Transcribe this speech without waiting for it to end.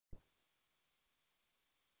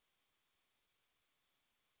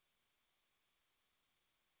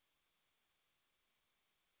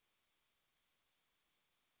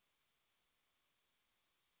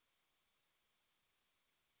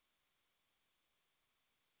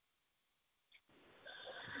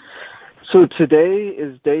So today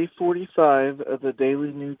is day 45 of the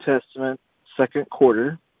Daily New Testament second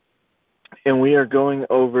quarter, and we are going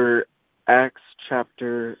over Acts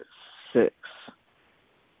chapter 6.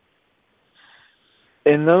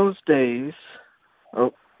 In those days,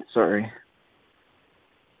 let me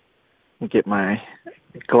get my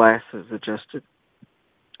glasses adjusted.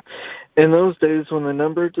 In those days, when the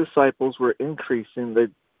number of disciples were increasing, the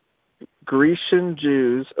Grecian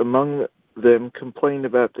Jews among them complained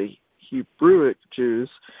about the Hebrewic Jews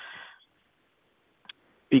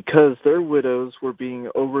because their widows were being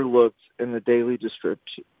overlooked in the daily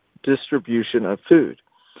distribution of food.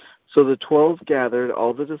 So the 12 gathered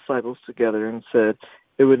all the disciples together and said,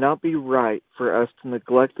 "It would not be right for us to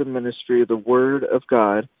neglect the ministry of the Word of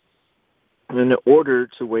God in order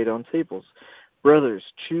to wait on tables. Brothers,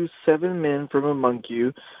 choose 7 men from among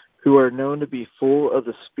you who are known to be full of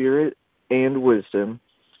the Spirit and wisdom.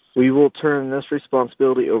 We will turn this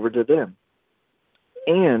responsibility over to them,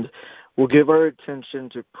 and we'll give our attention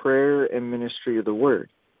to prayer and ministry of the Word."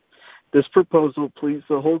 This proposal pleased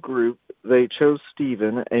the whole group. They chose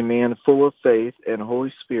Stephen, a man full of faith and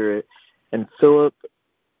Holy Spirit, and Philip,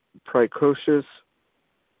 Precocious,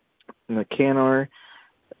 Nicanor,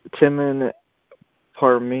 Timon,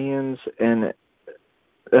 Parmenas, and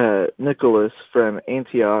Nicholas from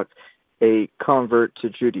Antioch, a convert to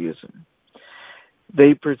Judaism.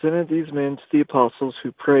 They presented these men to the apostles,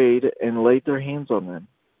 who prayed and laid their hands on them.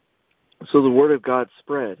 So the word of God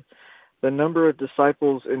spread. The number of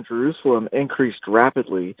disciples in Jerusalem increased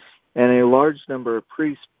rapidly, and a large number of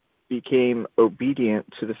priests became obedient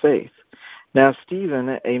to the faith. Now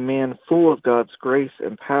Stephen, a man full of God's grace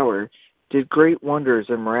and power, did great wonders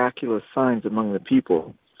and miraculous signs among the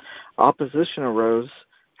people. Opposition arose,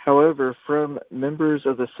 however, from members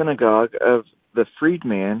of the synagogue of the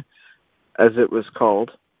freedman, as it was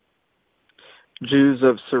called, Jews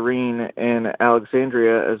of Cyrene and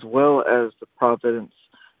Alexandria, as well as the province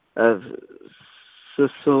of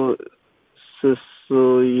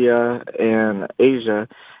Cilicia and Asia.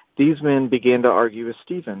 These men began to argue with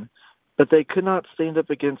Stephen, but they could not stand up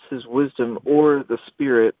against his wisdom or the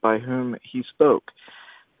Spirit by whom he spoke.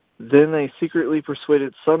 Then they secretly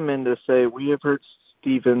persuaded some men to say, "We have heard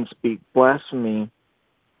Stephen speak blasphemy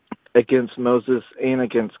against Moses and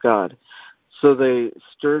against God." So they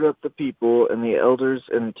stirred up the people and the elders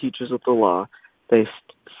and the teachers of the law. They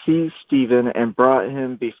seized Stephen and brought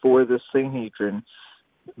him before the Sanhedrin.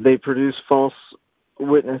 They produced false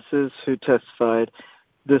witnesses who testified,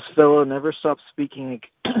 "This fellow never stopped speaking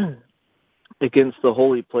against the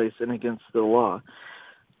holy place and against the law.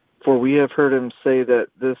 For we have heard him say that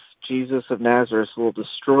this Jesus of Nazareth will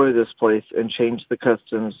destroy this place and change the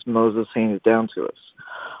customs Moses handed down to us."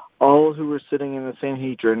 All who were sitting in the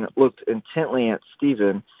Sanhedrin looked intently at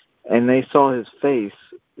Stephen, and they saw his face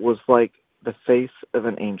was like the face of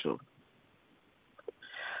an angel.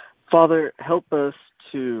 Father, help us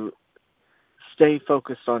to stay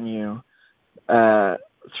focused on you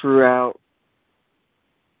throughout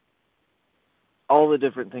all the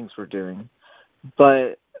different things we're doing.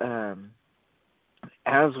 But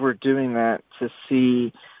as we're doing that, to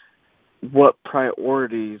see what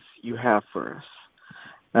priorities you have for us.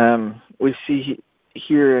 We see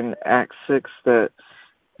here in Acts 6 that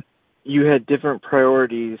you had different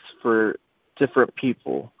priorities for different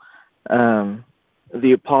people.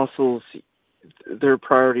 The apostles, their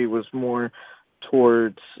priority was more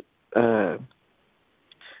towards the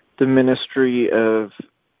ministry of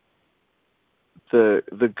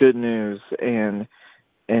the good news and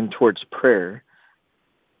towards prayer.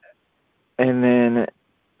 And then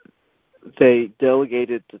they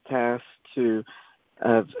delegated the task to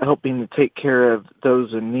helping to take care of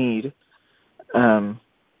those in need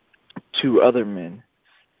to other men.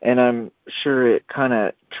 And I'm sure it kind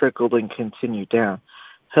of trickled and continued down.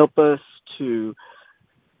 Help us to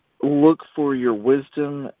look for your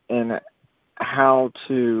wisdom and how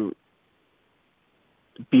to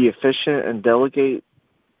be efficient and delegate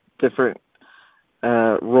different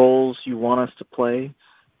roles you want us to play,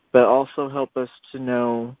 but also help us to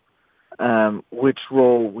know which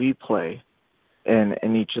role we play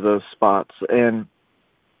in each of those spots, and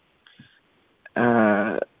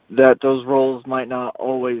that those roles might not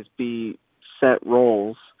always be set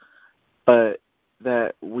roles, but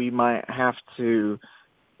that we might have to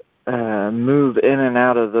move in and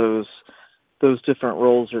out of those different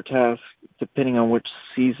roles or tasks depending on which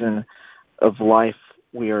season of life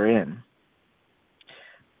we are in.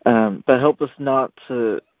 But help us not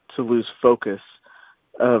to lose focus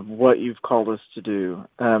of what you've called us to do.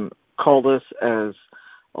 Called us as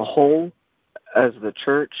a whole, as the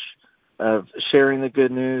church, of sharing the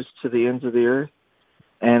good news to the ends of the earth,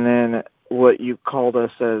 and then what you called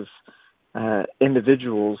us as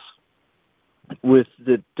individuals with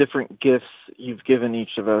the different gifts you've given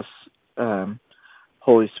each of us,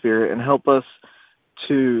 Holy Spirit, and help us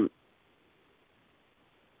to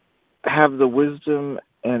have the wisdom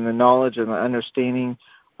and the knowledge and the understanding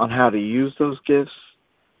on how to use those gifts.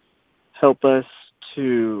 Help us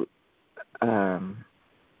to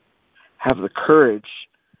have the courage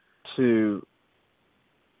to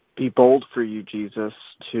be bold for you, Jesus,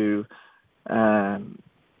 to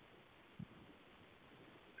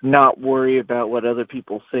not worry about what other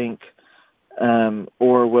people think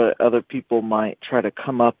or what other people might try to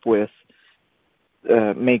come up with,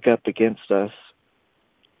 make up against us,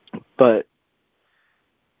 but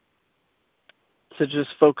to just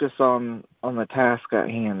focus on the task at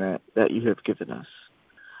hand that you have given us.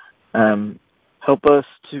 Help us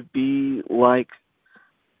to be like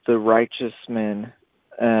the righteous men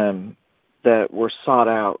that were sought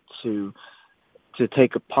out to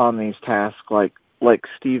take upon these tasks, like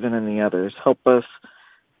Stephen and the others. Help us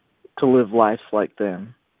to live lives like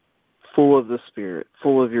them, full of the Spirit,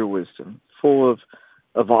 full of your wisdom, full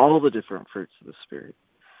of all the different fruits of the Spirit.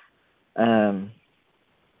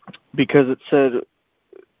 Because it said,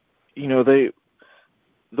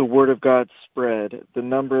 the word of God spread, the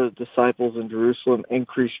number of disciples in Jerusalem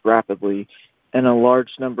increased rapidly, and a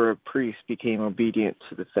large number of priests became obedient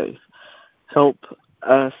to the faith. Help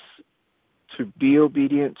us to be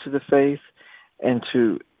obedient to the faith and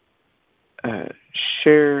to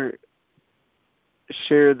share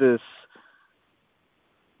this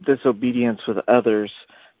obedience with others,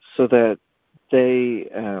 so that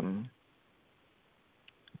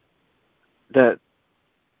that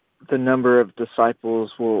the number of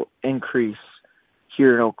disciples will increase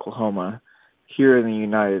here in Oklahoma, here in the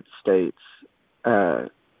United States, and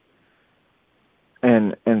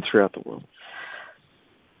throughout the world.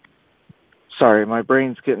 Sorry, my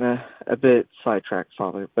brain's getting a bit sidetracked,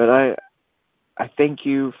 Father, but I thank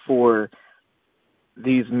you for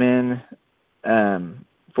these men,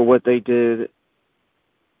 for what they did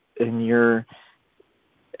in your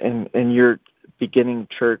beginning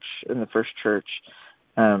church, in the first church.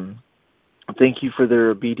 Thank you for their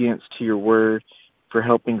obedience to your word, for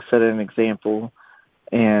helping set an example,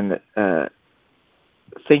 and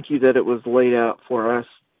thank you that it was laid out for us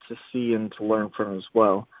to see and to learn from as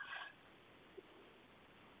well.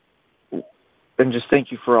 And just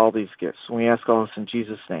thank you for all these gifts. And we ask all this in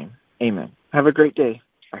Jesus' name. Amen. Have a great day.